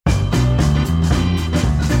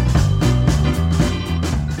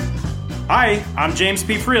Hi, I'm James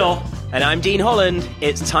P. Friel. And I'm Dean Holland.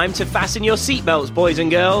 It's time to fasten your seatbelts, boys and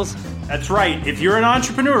girls. That's right. If you're an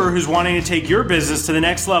entrepreneur who's wanting to take your business to the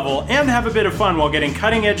next level and have a bit of fun while getting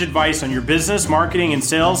cutting-edge advice on your business, marketing, and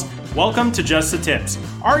sales, welcome to Just the Tips,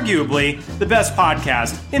 arguably the best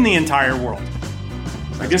podcast in the entire world.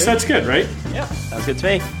 I guess that's good, right? Yeah, sounds good to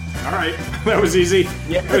me. All right. That was easy.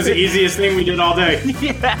 Yeah. That was the easiest thing we did all day.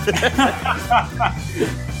 Yeah.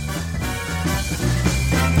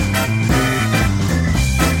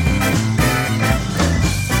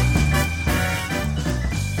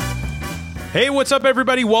 Hey, what's up,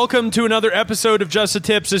 everybody? Welcome to another episode of Just the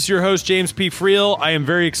Tips. This is your host, James P. Friel. I am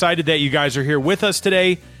very excited that you guys are here with us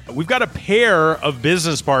today. We've got a pair of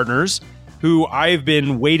business partners who I've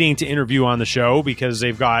been waiting to interview on the show because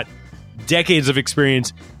they've got decades of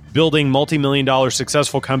experience building multi-million-dollar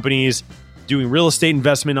successful companies, doing real estate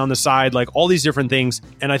investment on the side, like all these different things.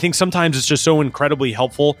 And I think sometimes it's just so incredibly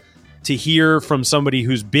helpful to hear from somebody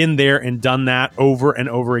who's been there and done that over and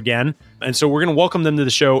over again. And so we're going to welcome them to the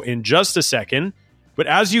show in just a second. But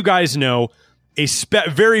as you guys know, a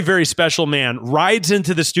very, very special man rides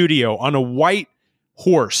into the studio on a white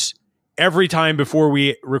horse every time before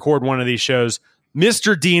we record one of these shows.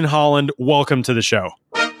 Mr. Dean Holland, welcome to the show.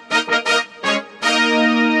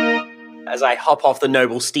 As I hop off the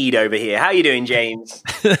noble steed over here. How are you doing, James?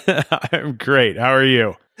 I'm great. How are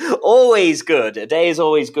you? Always good. A day is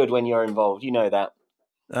always good when you're involved. You know that.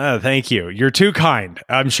 Thank you. You're too kind.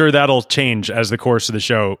 I'm sure that'll change as the course of the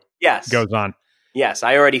show goes on. Yes,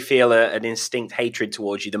 I already feel an instinct hatred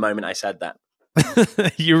towards you the moment I said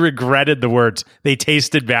that. You regretted the words. They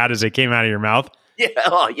tasted bad as they came out of your mouth. Yeah.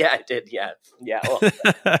 Oh, yeah, I did. Yeah.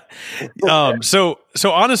 So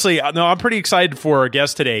honestly, no, I'm pretty excited for our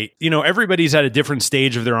guest today. You know, everybody's at a different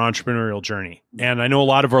stage of their entrepreneurial journey. And I know a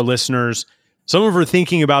lot of our listeners, some of them are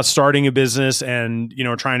thinking about starting a business and, you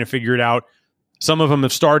know, trying to figure it out. Some of them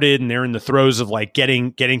have started and they're in the throes of like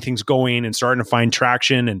getting things going and starting to find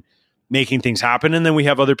traction and making things happen. And then we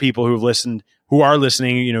have other people who are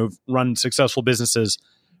listening, you know, run successful businesses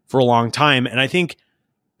for a long time. And I think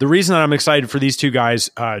the reason that I'm excited for these two guys,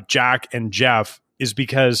 Jack and Jeff, is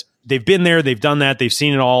because they've been there, they've done that, they've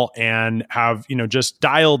seen it all, and have, you know, just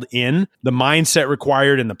dialed in the mindset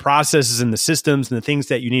required and the processes and the systems and the things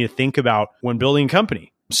that you need to think about when building a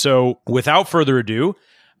company. So without further ado,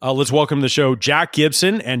 let's welcome to the show Jack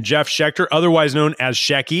Gibson and Jeff Schechter, otherwise known as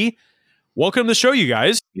Shecky. Welcome to the show, you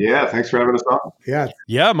guys. Yeah, thanks for having us on.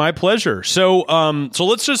 Yeah, my pleasure. So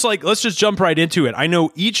let's just jump right into it. I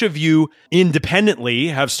know each of you independently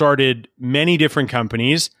have started many different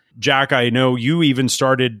companies. Jack, I know you even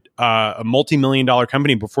started a multi-million-dollar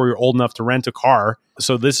company before you're old enough to rent a car.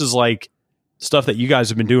 So this is like stuff that you guys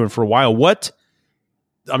have been doing for a while.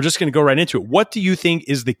 I'm just going to go right into it. What do you think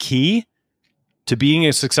is the key to being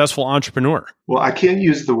a successful entrepreneur? Well, I can't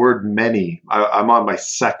use the word many. I'm on my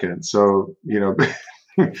second. So, you know,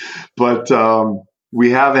 but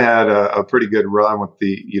we have had a pretty good run with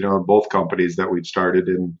both companies that we've started.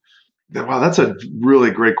 And wow, that's a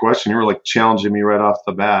really great question. You were like challenging me right off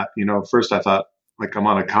the bat. You know, first I thought like I'm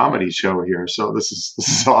on a comedy show here. So this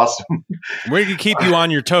is awesome. We're going to keep you on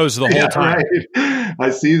your toes the whole time. Right. I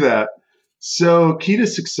see that. So key to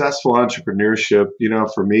successful entrepreneurship, you know,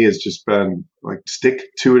 for me has just been like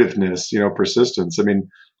stick-to-itiveness, you know, persistence. I mean,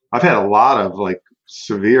 I've had a lot of like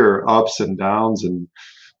severe ups and downs and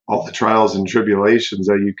all the trials and tribulations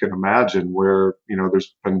that you can imagine where, you know,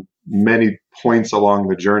 there's been many points along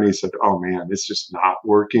the journey said, oh man, it's just not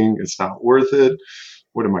working. It's not worth it.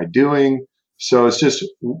 What am I doing? So it's just,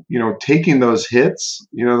 you know, taking those hits,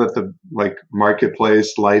 you know, that the like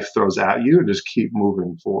marketplace life throws at you and just keep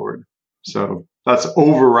moving forward. So that's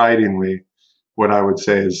overridingly what I would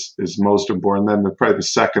say is most important. Then probably the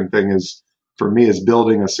second thing is for me is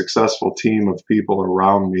building a successful team of people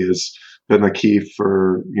around me has been the key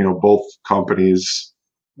for, you know, both companies'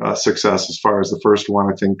 success. As far as the first one,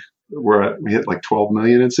 I think we hit like 12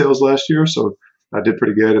 million in sales last year. So I did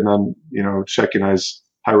pretty good. And then, you know, Shecky and I's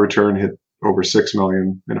high return hit over 6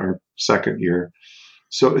 million in our second year.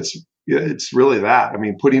 So it's really that. I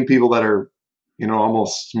mean, putting people that are, you know,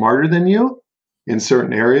 almost smarter than you in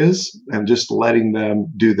certain areas and just letting them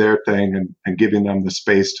do their thing and giving them the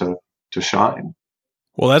space to shine.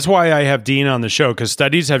 Well, that's why I have Dean on the show, because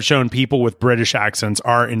studies have shown people with British accents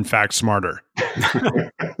are in fact smarter.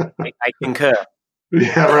 I concur.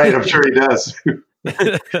 Yeah, right. I'm sure he does.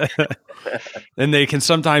 And they can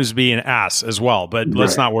sometimes be an ass as well, but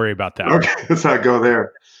let's not worry about that. Okay, let's not go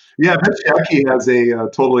there. Yeah, but Shecky has a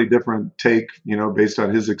totally different take, you know, based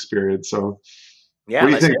on his experience. So Yeah, what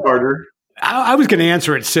do you think, Carter? I was going to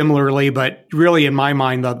answer it similarly, but really in my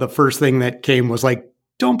mind, the first thing that came was like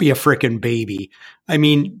don't be a frickin' baby. I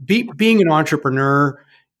mean, being an entrepreneur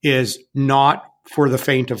is not for the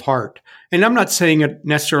faint of heart. And I'm not saying it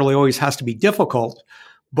necessarily always has to be difficult,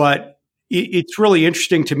 but it's really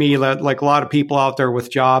interesting to me that like a lot of people out there with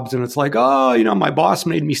jobs and it's like, oh, my boss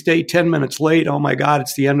made me stay 10 minutes late. Oh my God,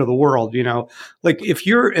 it's the end of the world. Like if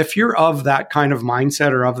you're of that kind of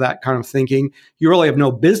mindset or of that kind of thinking, you really have no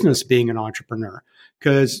business being an entrepreneur.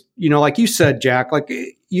 Because, like you said, Jack, like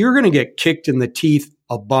you're going to get kicked in the teeth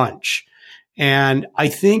a bunch. And I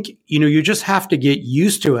think, you just have to get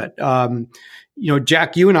used to it.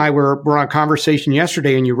 Jack, you and I were on a conversation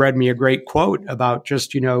yesterday and you read me a great quote about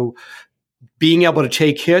just, being able to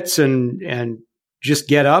take hits and just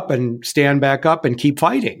get up and stand back up and keep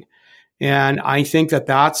fighting. And I think that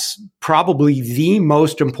that's probably the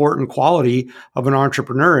most important quality of an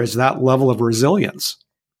entrepreneur is that level of resilience.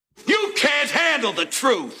 You can't handle the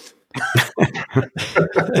truth.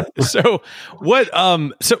 So what,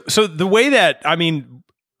 so the way that,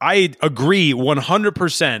 I agree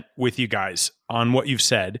 100% with you guys on what you've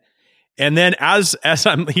said. And then as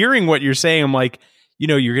I'm hearing what you're saying, I'm like,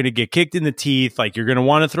 you're going to get kicked in the teeth. Like you're going to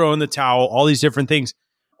want to throw in the towel, all these different things.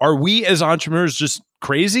 Are we as entrepreneurs just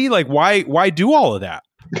crazy? Like why do all of that?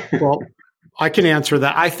 Well, I can answer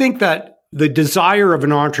that. I think that the desire of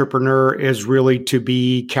an entrepreneur is really to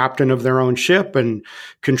be captain of their own ship and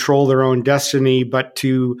control their own destiny, but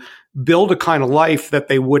to build a kind of life that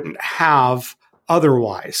they wouldn't have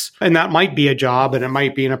otherwise. And that might be a job and it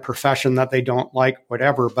might be in a profession that they don't like,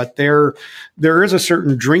 whatever, but there is a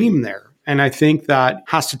certain dream there. And I think that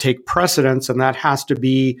has to take precedence, and that has to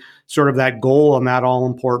be sort of that goal and that all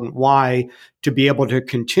important why to be able to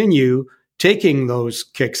continue taking those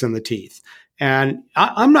kicks in the teeth. And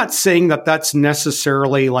I'm not saying that that's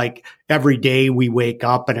necessarily like every day we wake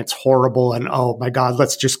up and it's horrible and, oh my God,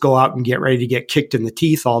 let's just go out and get ready to get kicked in the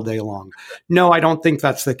teeth all day long. No, I don't think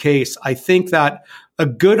that's the case. I think that a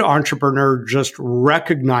good entrepreneur just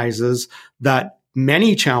recognizes that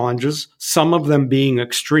many challenges, some of them being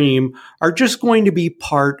extreme, are just going to be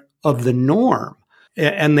part of the norm.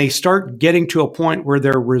 And they start getting to a point where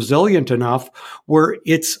they're resilient enough where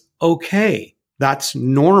it's okay. That's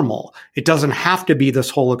normal. It doesn't have to be this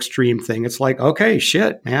whole extreme thing. It's like, okay,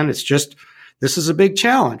 shit, man, it's just, this is a big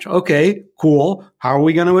challenge. Okay, cool. How are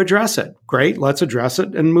we going to address it? Great. Let's address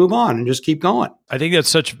it and move on and just keep going. I think that's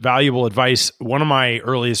such valuable advice. One of my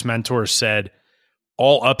earliest mentors said,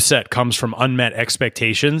 all upset comes from unmet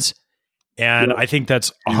expectations. And I think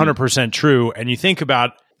that's 100% true. And you think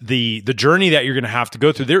about the journey that you're going to have to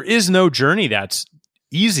go through. There is no journey that's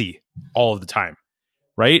easy all of the time.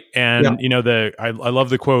 Right. And, I love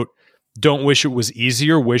the quote, don't wish it was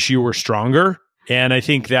easier, wish you were stronger. And I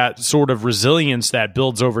think that sort of resilience that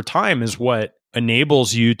builds over time is what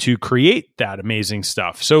enables you to create that amazing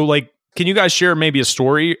stuff. So like, can you guys share maybe a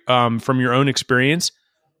story from your own experience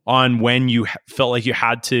on when you felt like you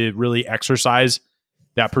had to really exercise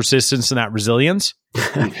that persistence and that resilience?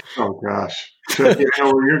 Oh gosh. I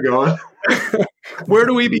know where you're going. Where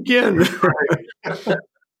do we begin?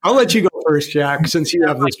 I'll let you go first, Jack, since you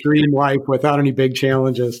have this dream life without any big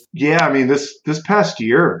challenges. Yeah, I mean, this past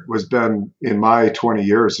year in my 20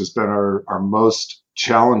 years, has been our most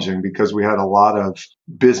challenging because we had a lot of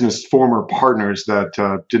business former partners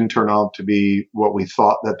that didn't turn out to be what we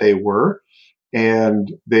thought that they were. And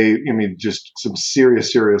just some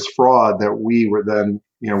serious fraud that we were then,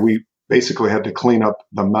 we basically had to clean up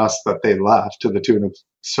the mess that they left to the tune of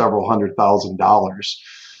several $100,000.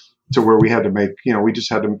 To where we had to make, we just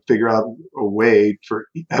had to figure out a way for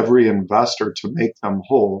every investor to make them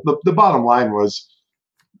whole. The bottom line was,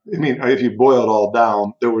 if you boil it all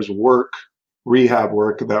down, there was rehab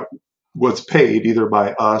work that was paid either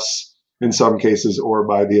by us in some cases or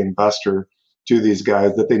by the investor to these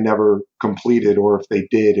guys that they never completed, or if they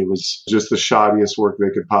did, it was just the shoddiest work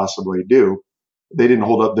they could possibly do. They didn't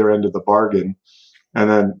hold up their end of the bargain. And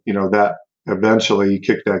then, that eventually you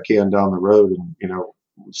kick that can down the road and,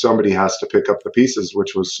 somebody has to pick up the pieces,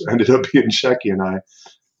 which ended up being Shecky and I.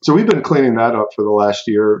 So we've been cleaning that up for the last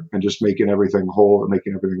year and just making everything whole and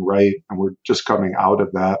making everything right. And we're just coming out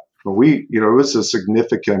of that. But it was a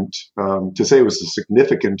significant, to say it was a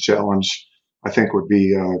significant challenge, I think would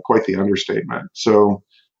be quite the understatement. So,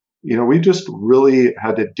 we just really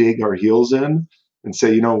had to dig our heels in and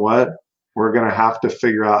say, you know what, we're going to have to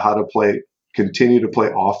figure out how to continue to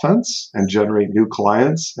play offense and generate new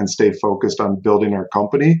clients and stay focused on building our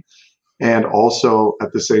company. And also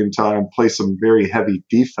at the same time, play some very heavy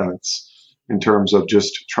defense in terms of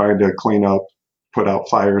just trying to clean up, put out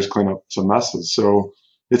fires, clean up some messes. So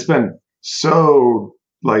it's been so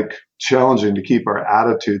challenging to keep our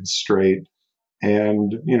attitudes straight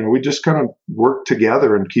And, we just kind of work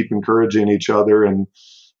together and keep encouraging each other. And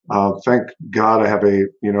thank God I have a,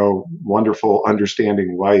 wonderful,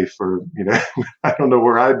 understanding wife, or, I don't know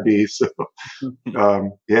where I'd be. So,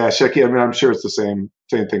 Shecky, I'm sure it's the same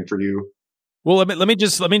thing for you. Well, let me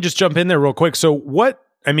just jump in there real quick. So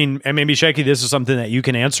and maybe Shecky, this is something that you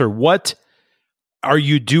can answer. What are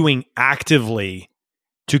you doing actively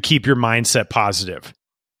to keep your mindset positive?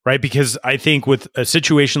 Right? Because I think with a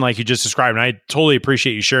situation like you just described, and I totally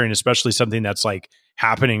appreciate you sharing, especially something that's like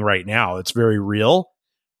happening right now. It's very real.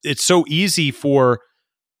 It's so easy for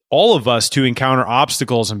all of us to encounter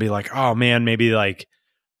obstacles and be like, oh man, maybe I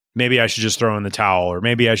should just throw in the towel, or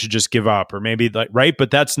maybe I should just give up, or maybe right. But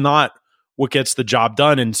that's not what gets the job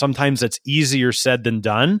done. And sometimes that's easier said than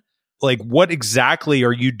done. Like, what exactly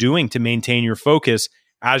are you doing to maintain your focus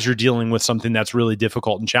as you're dealing with something that's really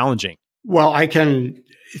difficult and challenging? Well,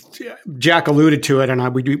 Jack alluded to it,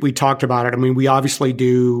 and we talked about it. I mean, we obviously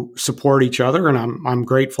do support each other, and I'm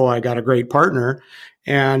grateful I got a great partner.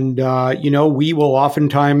 And, we will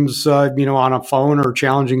oftentimes, on a phone or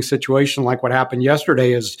challenging situation like what happened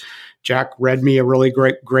yesterday, is Jack read me a really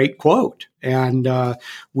great quote. And our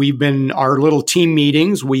little team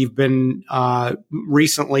meetings, we've been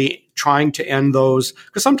recently trying to end those,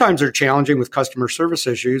 because sometimes they're challenging with customer service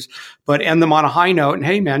issues, but end them on a high note. And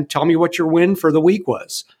hey, man, tell me what your win for the week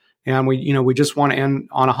was. And we just want to end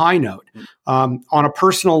on a high note. On a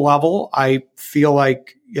personal level, I feel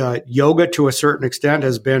like yoga to a certain extent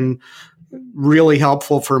has been really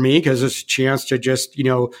helpful for me, because it's a chance to just,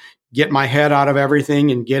 get my head out of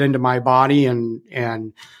everything and get into my body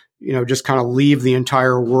and just kind of leave the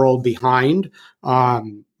entire world behind.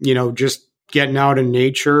 Just getting out in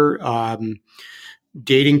nature,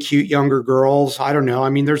 dating cute younger girls. I don't know. I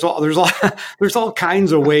mean, there's all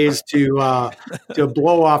kinds of ways to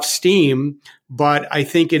blow off steam, but I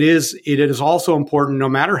think it is also important, no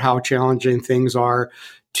matter how challenging things are,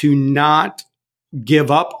 to not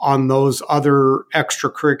give up on those other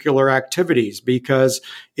extracurricular activities, because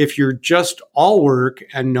if you're just all work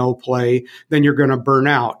and no play, then you're going to burn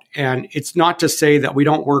out. And it's not to say that we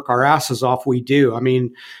don't work our asses off. We do. I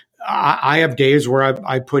mean, I have days where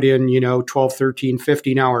I put in, 12, 13,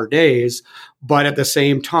 15-hour days, but at the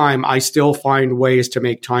same time, I still find ways to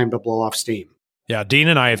make time to blow off steam. Yeah, Dean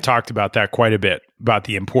and I have talked about that quite a bit, about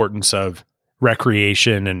the importance of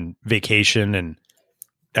recreation and vacation and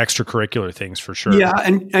extracurricular things, for sure. Yeah,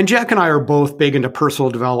 and Jack and I are both big into personal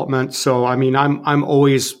development. So I mean, I'm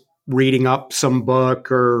always reading up some book,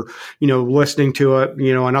 or listening to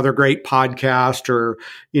another great podcast, or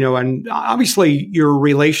and obviously your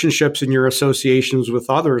relationships and your associations with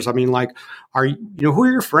others. I mean, like, who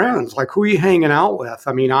are your friends? Like, who are you hanging out with?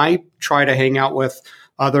 I mean, I try to hang out with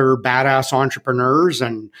other badass entrepreneurs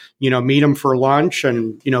and, meet them for lunch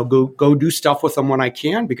and, go do stuff with them when I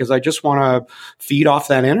can, because I just want to feed off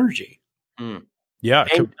that energy. Mm. Yeah,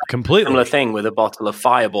 completely. Similar thing with a bottle of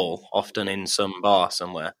Fireball, often in some bar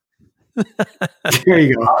somewhere. There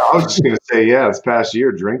you go. I was just going to say, this past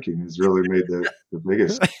year, drinking has really made the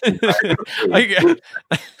biggest.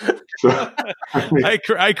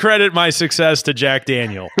 I credit my success to Jack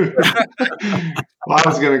Daniel. Well, I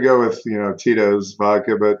was going to go with, Tito's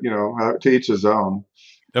vodka, but, to each his own.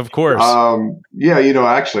 Of course.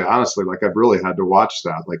 Actually, honestly, like, I've really had to watch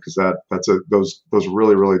that, like, because that's those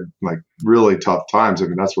really, really, like, really tough times. I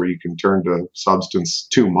mean, that's where you can turn to substance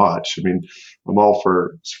too much. I mean, I'm all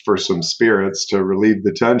for some spirits to relieve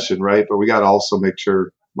the tension, right? But we got to also make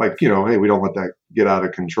sure, like, hey, we don't let that get out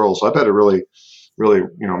of control. So I've had to really, really,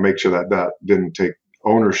 make sure that didn't take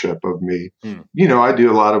ownership of me. I do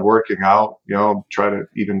a lot of working out, try to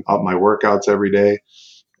even up my workouts every day.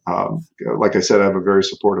 Like I said, I have a very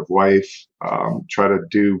supportive wife, try to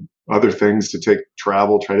do other things to try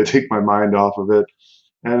to take my mind off of it.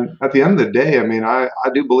 And at the end of the day, I mean, I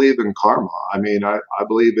do believe in karma. I mean, I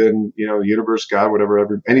believe in, universe, God,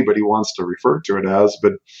 whatever anybody wants to refer to it as,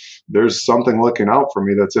 but there's something looking out for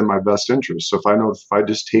me that's in my best interest. So if I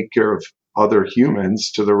just take care of other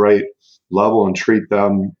humans to the right level and treat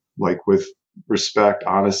them like with respect,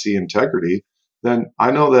 honesty, integrity, then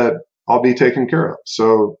I know that I'll be taken care of.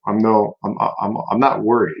 So I'm not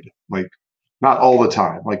worried, like, not all the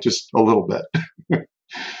time, like, just a little bit.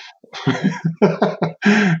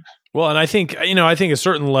 Well, and I think a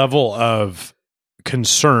certain level of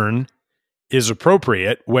concern is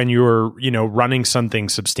appropriate when you're, running something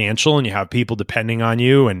substantial and you have people depending on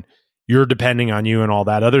you and you're depending on you and all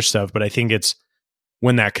that other stuff. But I think it's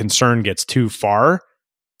when that concern gets too far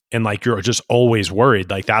and, like, you're just always worried,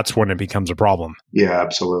 like, that's when it becomes a problem. Yeah,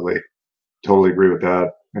 absolutely. Totally agree with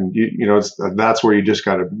that. And that's where you just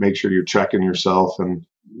got to make sure you're checking yourself and,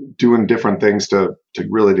 doing different things to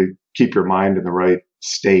really to keep your mind in the right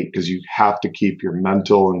state, because you have to keep your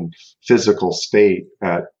mental and physical state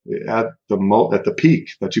at the peak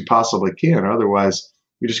that you possibly can. Otherwise,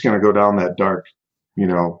 you're just going to go down that dark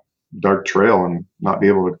trail and not be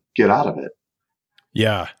able to get out of it.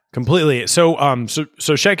 Yeah, completely. So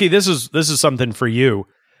Shecky, this is something for you.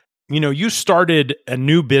 You started a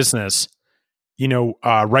new business,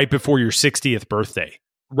 right before your 60th birthday,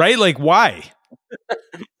 right? Like, why?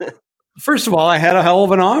 First of all, I had a hell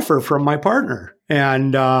of an offer from my partner,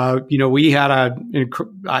 and we had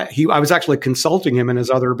I was actually consulting him in his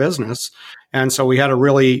other business, and so we had a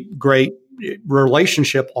really great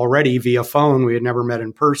relationship already via phone. We had never met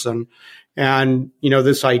in person, and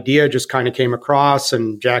this idea just kind of came across.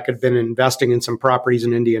 And Jack had been investing in some properties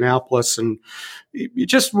in Indianapolis, and it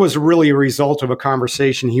just was really a result of a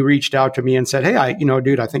conversation. He reached out to me and said, "Hey,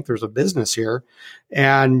 dude, I think there's a business here,"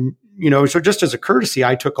 and so just as a courtesy,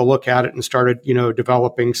 I took a look at it and started,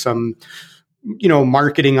 developing some,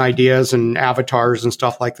 marketing ideas and avatars and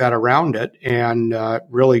stuff like that around it. And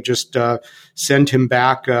really just sent him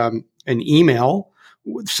back an email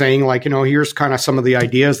saying, like, here's kind of some of the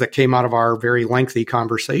ideas that came out of our very lengthy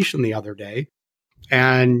conversation the other day.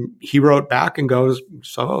 And he wrote back and goes,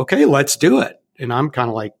 "So, okay, let's do it." And I'm kind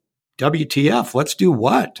of like, WTF, let's do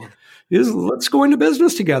what? Let's go into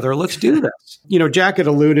business together. Let's do this. Jack had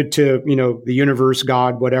alluded to, the universe,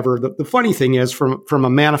 God, whatever. The funny thing is, from a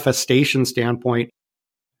manifestation standpoint,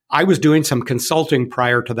 I was doing some consulting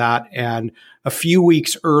prior to that. And a few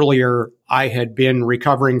weeks earlier, I had been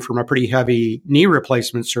recovering from a pretty heavy knee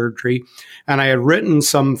replacement surgery. And I had written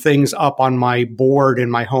some things up on my board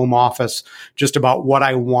in my home office just about what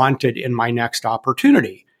I wanted in my next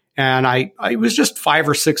opportunity. And I was just 5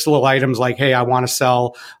 or 6 little items like, hey, I want to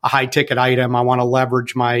sell a high ticket item. I want to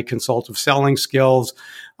leverage my consultative selling skills.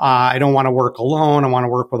 I don't want to work alone. I want to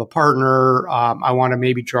work with a partner. I want to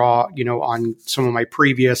maybe draw, on some of my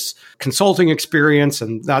previous consulting experience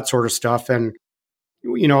and that sort of stuff. And,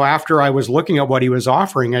 after I was looking at what he was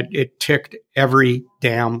offering, it ticked every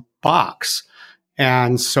damn box.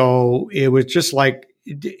 And so it was just like,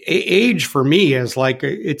 age for me is like,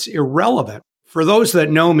 it's irrelevant. For those that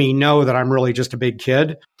know me know that I'm really just a big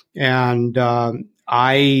kid. And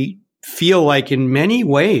I feel like in many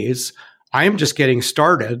ways, I am just getting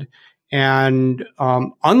started. And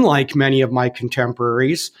unlike many of my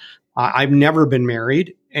contemporaries, I've never been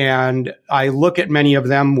married. And I look at many of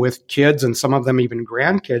them with kids and some of them even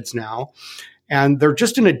grandkids now. And they're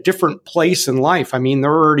just in a different place in life. I mean, they're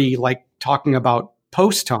already like talking about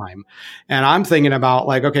post time. And I'm thinking about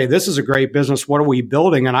like, okay, this is a great business. What are we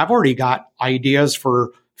building? And I've already got ideas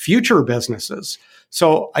for future businesses.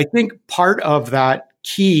 So I think part of that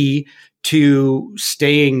key to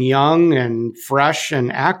staying young and fresh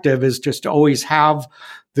and active is just to always have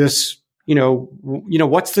this,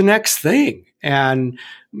 what's the next thing? And,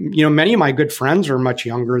 many of my good friends are much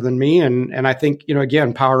younger than me. And I think,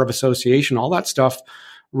 again, power of association, all that stuff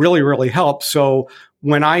really, really helps. So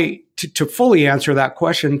when to fully answer that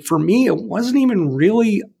question, for me, it wasn't even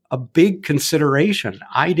really a big consideration.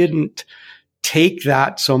 I didn't take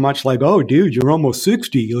that so much like, oh, dude, you're almost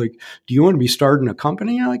 60. Like, do you want to be starting a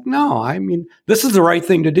company? I'm like, no, I mean, this is the right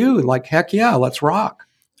thing to do. Like, heck yeah, let's rock.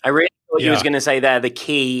 I really thought you was going to say there, the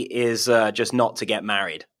key is just not to get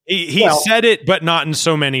married. He said it, but not in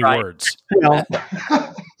so many words.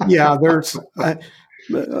 Yeah, there's...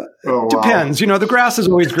 depends. The grass is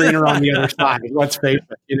always greener on the other side. Let's face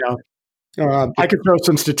it. I could throw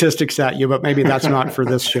some statistics at you, but maybe that's not for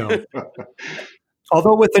this show.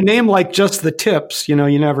 Although with a name like Just the Tips, you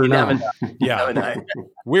never know. Yeah,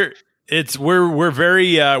 we're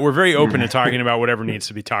very open to talking about whatever needs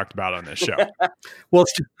to be talked about on this show. Well,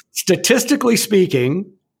 statistically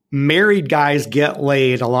speaking, married guys get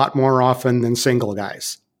laid a lot more often than single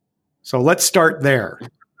guys. So let's start there.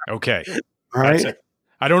 Okay. All right.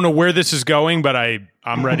 I don't know where this is going, but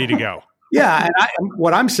I'm ready to go. Yeah. And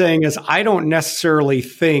what I'm saying is I don't necessarily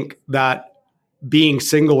think that being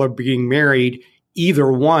single or being married,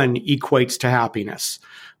 either one equates to happiness.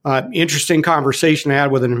 Interesting conversation I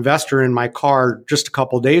had with an investor in my car just a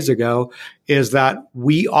couple of days ago is that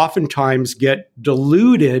we oftentimes get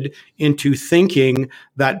deluded into thinking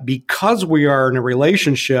that because we are in a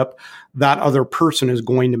relationship, that other person is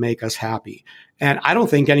going to make us happy. And I don't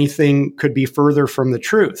think anything could be further from the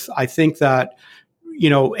truth. I think that,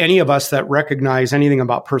 any of us that recognize anything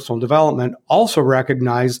about personal development also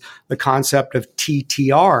recognize the concept of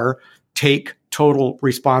TTR, take total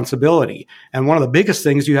responsibility. And one of the biggest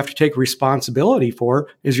things you have to take responsibility for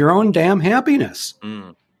is your own damn happiness.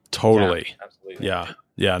 Totally. Yeah, absolutely. Yeah.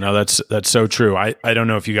 Yeah, no, that's so true. I don't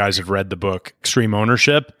know if you guys have read the book Extreme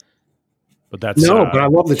Ownership, but that's but I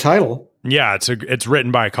love the title. Yeah, it's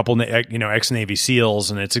written by a couple ex-Navy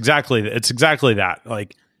SEALs, and it's exactly that.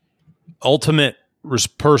 Like, ultimate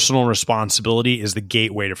personal responsibility is the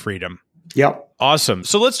gateway to freedom. Yep. Awesome.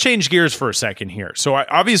 So let's change gears for a second here. So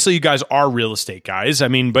obviously you guys are real estate guys. I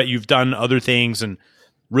mean, but you've done other things, and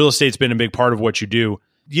real estate's been a big part of what you do.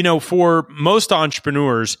 You know, for most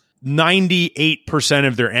entrepreneurs, 98%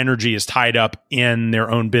 of their energy is tied up in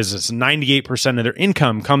their own business. 98% of their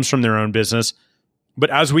income comes from their own business.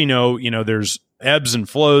 But as we know, there's ebbs and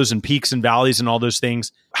flows and peaks and valleys and all those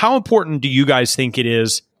things. How important do you guys think it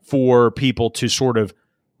is for people to sort of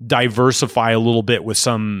diversify a little bit with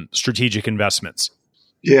some strategic investments?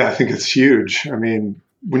 Yeah, I think it's huge. I mean,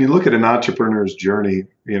 when you look at an entrepreneur's journey,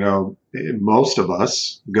 most of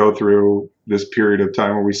us go through this period of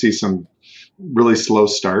time where we see some really slow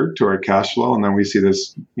start to our cash flow. And then we see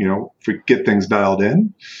this, if we get things dialed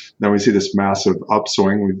in, then we see this massive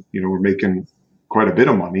upswing. We're making quite a bit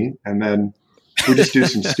of money, and then we just do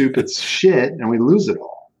some stupid shit and we lose it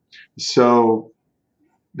all. So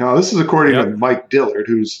now this is according to Mike Dillard,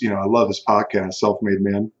 who's, I love his podcast, Self-Made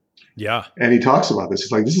Man. Yeah. And he talks about this.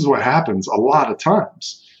 He's like, this is what happens a lot of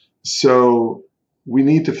times. So we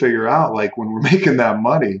need to figure out, like, when we're making that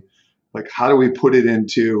money, like, how do we put it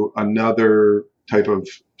into another type of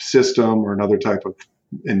system or another type of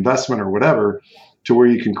investment or whatever, to where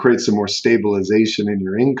you can create some more stabilization in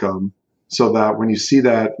your income, so that when you see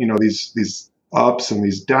that, these ups and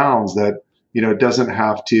these downs, that, it doesn't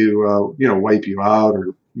have to, wipe you out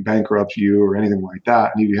or bankrupt you or anything like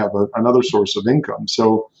that. And you have another source of income.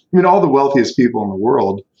 So, all the wealthiest people in the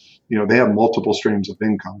world, they have multiple streams of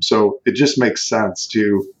income. So it just makes sense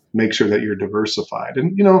to make sure that you're diversified.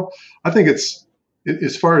 And, I think it's,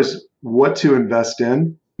 as far as what to invest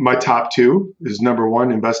in, my top two is, number one,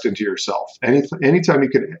 invest into yourself. Anytime you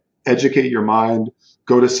can educate your mind,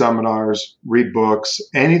 go to seminars, read books,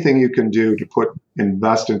 anything you can do to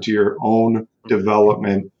invest into your own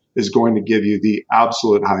development is going to give you the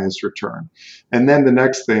absolute highest return. And then the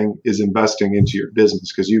next thing is investing into your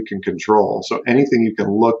business, because you can control. So anything you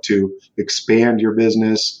can look to expand your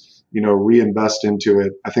business, reinvest into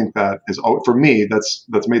it. I think that is, for me, that's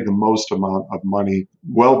made the most amount of money,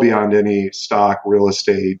 well beyond any stock, real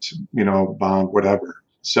estate, bond, whatever.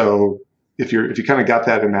 So if you kind of got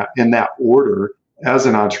that in that order, as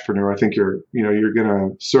an entrepreneur, I think you're going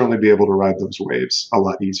to certainly be able to ride those waves a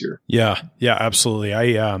lot easier. Yeah, absolutely.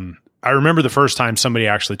 I remember the first time somebody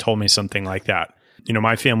actually told me something like that.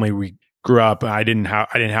 My family, we grew up, I didn't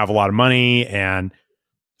have a lot of money, and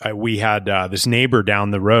we had this neighbor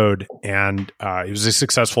down the road, and he was a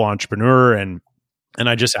successful entrepreneur, and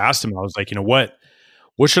I just asked him, I was like,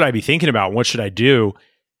 what should I be thinking about? What should I do?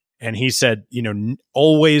 And he said,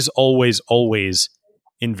 always, always, always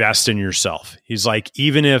invest in yourself. He's like,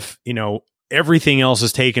 even if, everything else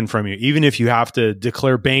is taken from you, even if you have to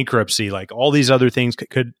declare bankruptcy, like all these other things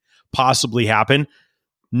could possibly happen,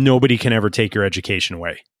 nobody can ever take your education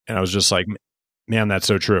away. And I was just like, man, that's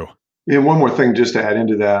so true. And one more thing, just to add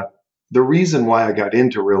into that, the reason why I got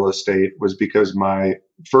into real estate was because my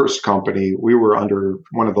first company, we were under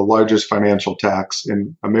one of the largest financial attacks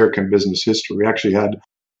in American business history. We actually had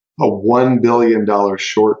a $1 billion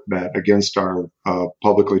short bet against our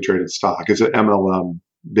publicly traded stock. It's an MLM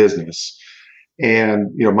business.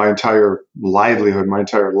 And, my entire livelihood, my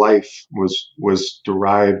entire life was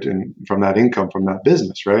derived from that income from that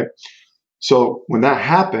business, right? So when that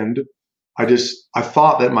happened, I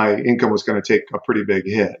thought that my income was going to take a pretty big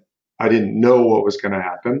hit. I didn't know what was going to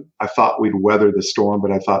happen. I thought we'd weather the storm,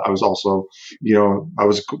 but I thought I was also, I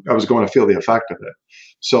was going to feel the effect of it.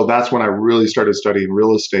 So that's when I really started studying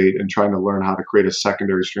real estate and trying to learn how to create a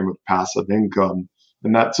secondary stream of passive income.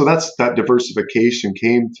 And that's that diversification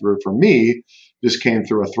came through, for me, just came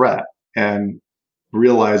through a threat, and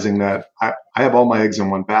realizing that I have all my eggs in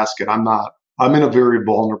one basket. I'm in a very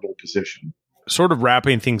vulnerable position. Sort of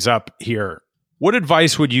wrapping things up here, what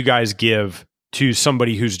advice would you guys give to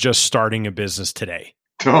somebody who's just starting a business today?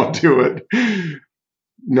 Don't do it.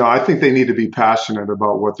 No, I think they need to be passionate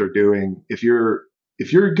about what they're doing. If you're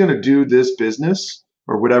going to do this business,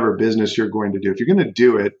 or whatever business you're going to do, if you're going to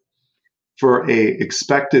do it for a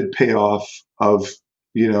expected payoff of,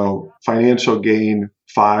 financial gain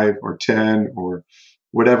 5 or 10 or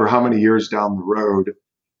whatever, how many years down the road,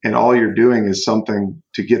 and all you're doing is something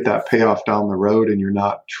to get that payoff down the road, and you're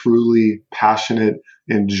not truly passionate,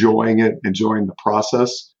 enjoying the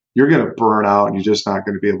process, you're going to burn out, and you're just not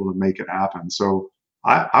going to be able to make it happen. So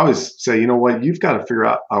I always say, you've got to figure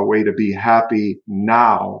out a way to be happy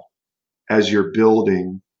now as you're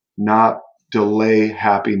building, not delay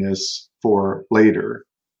happiness for later.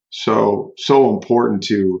 So important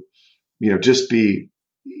to, just be,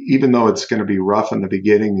 even though it's going to be rough in the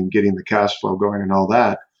beginning and getting the cash flow going and all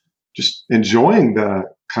that, just enjoying the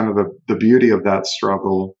kind of the beauty of that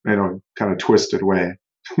struggle in a kind of twisted way.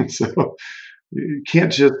 So you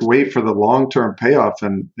can't just wait for the long-term payoff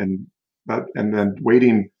and then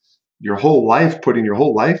waiting your whole life, putting your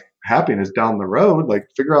whole life happiness down the road. Like,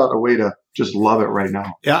 figure out a way to just love it right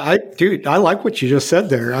now. Yeah, I like what you just said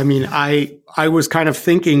there. I mean, I was kind of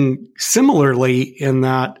thinking similarly in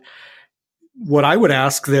that what I would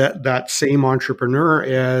ask that same entrepreneur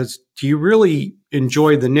is, do you really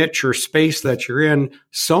enjoy the niche or space that you're in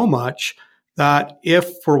so much that if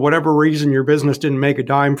for whatever reason your business didn't make a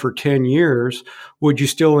dime for 10 years, would you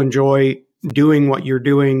still enjoy doing what you're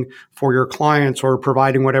doing for your clients or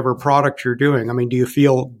providing whatever product you're doing? I mean, do you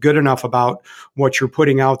feel good enough about what you're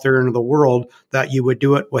putting out there into the world that you would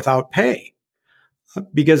do it without pay?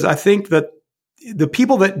 Because I think that the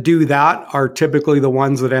people that do that are typically the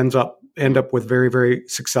ones that end up with very, very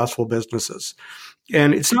successful businesses.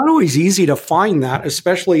 And it's not always easy to find that,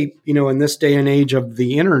 especially, in this day and age of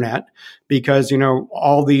the internet, because,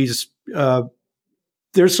 all these,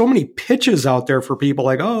 there's so many pitches out there for people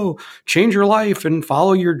like, oh, change your life and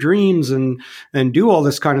follow your dreams and do all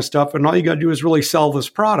this kind of stuff. And all you got to do is really sell this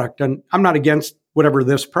product. And I'm not against whatever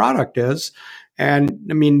this product is. And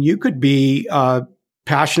I mean, you could be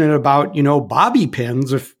passionate about, bobby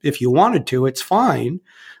pins if you wanted to, it's fine.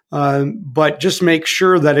 But just make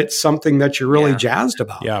sure that it's something that you're really jazzed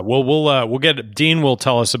about. Yeah. Well, we'll get Dean will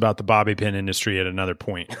tell us about the bobby pin industry at another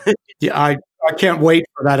point. Yeah. I can't wait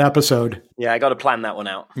for that episode. Yeah. I got to plan that one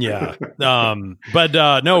out. Yeah. No.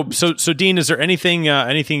 So Dean, is there anything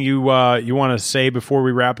you want to say before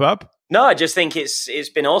we wrap up? No, I just think it's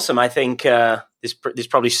been awesome. I think, there's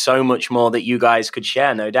probably so much more that you guys could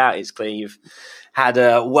share. No doubt. It's clear you've had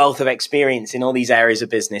a wealth of experience in all these areas of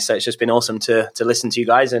business. So it's just been awesome to listen to you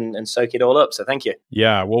guys and soak it all up. So thank you.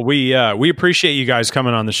 Yeah. Well, we appreciate you guys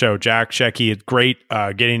coming on the show. Jack, Shecky, it's great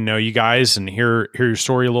getting to know you guys and hear your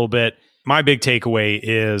story a little bit. My big takeaway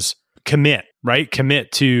is commit, right?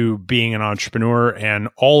 Commit to being an entrepreneur and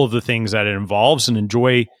all of the things that it involves, and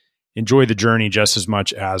enjoy the journey just as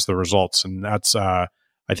much as the results. And that's, I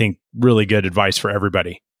think, really good advice for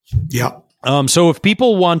everybody. Yeah. So if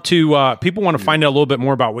people want to find out a little bit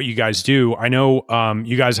more about what you guys do, I know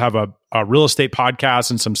you guys have a real estate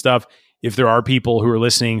podcast and some stuff. If there are people who are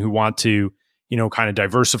listening who want to, kind of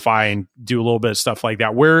diversify and do a little bit of stuff like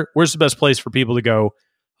that, where's the best place for people to go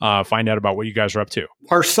find out about what you guys are up to?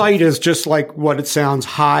 Our site is just like what it sounds,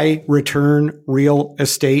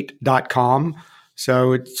 highreturnrealestate.com.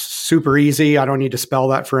 So it's super easy. I don't need to spell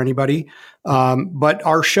that for anybody. But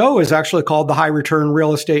our show is actually called the High Return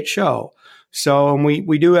Real Estate Show. So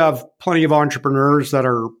we do have plenty of entrepreneurs that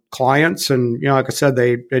are clients, and like I said,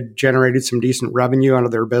 they had generated some decent revenue out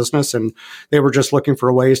of their business, and they were just looking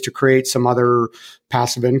for ways to create some other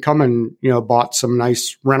passive income, and bought some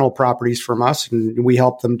nice rental properties from us, and we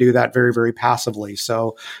help them do that very, very passively.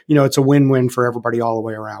 So it's a win-win for everybody all the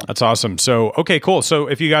way around. That's awesome. So okay, cool. So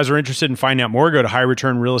if you guys are interested in finding out more, go to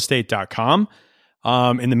highreturnrealestate.com.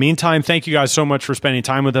 In the meantime, thank you guys so much for spending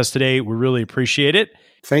time with us today. We really appreciate it.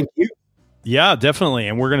 Thank you. Yeah, definitely.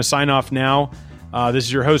 And we're going to sign off now. This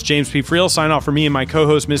is your host, James P. Friel. Sign off for me and my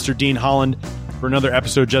co-host, Mr. Dean Holland, for another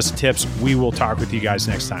episode of Just the Tips. We will talk with you guys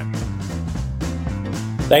next time.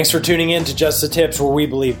 Thanks for tuning in to Just the Tips, where we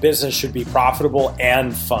believe business should be profitable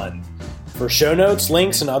and fun. For show notes,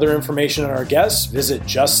 links, and other information on our guests, visit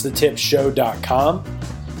justthetipshow.com.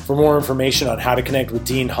 For more information on how to connect with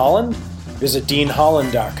Dean Holland, visit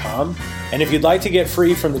deanholland.com. And if you'd like to get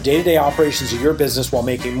free from the day-to-day operations of your business while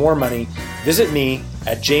making more money, visit me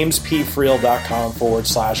at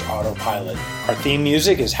jamespfriel.com/autopilot. Our theme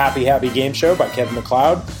music is Happy Happy Game Show by Kevin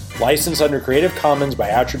MacLeod, licensed under Creative Commons by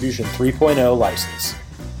Attribution 3.0 license.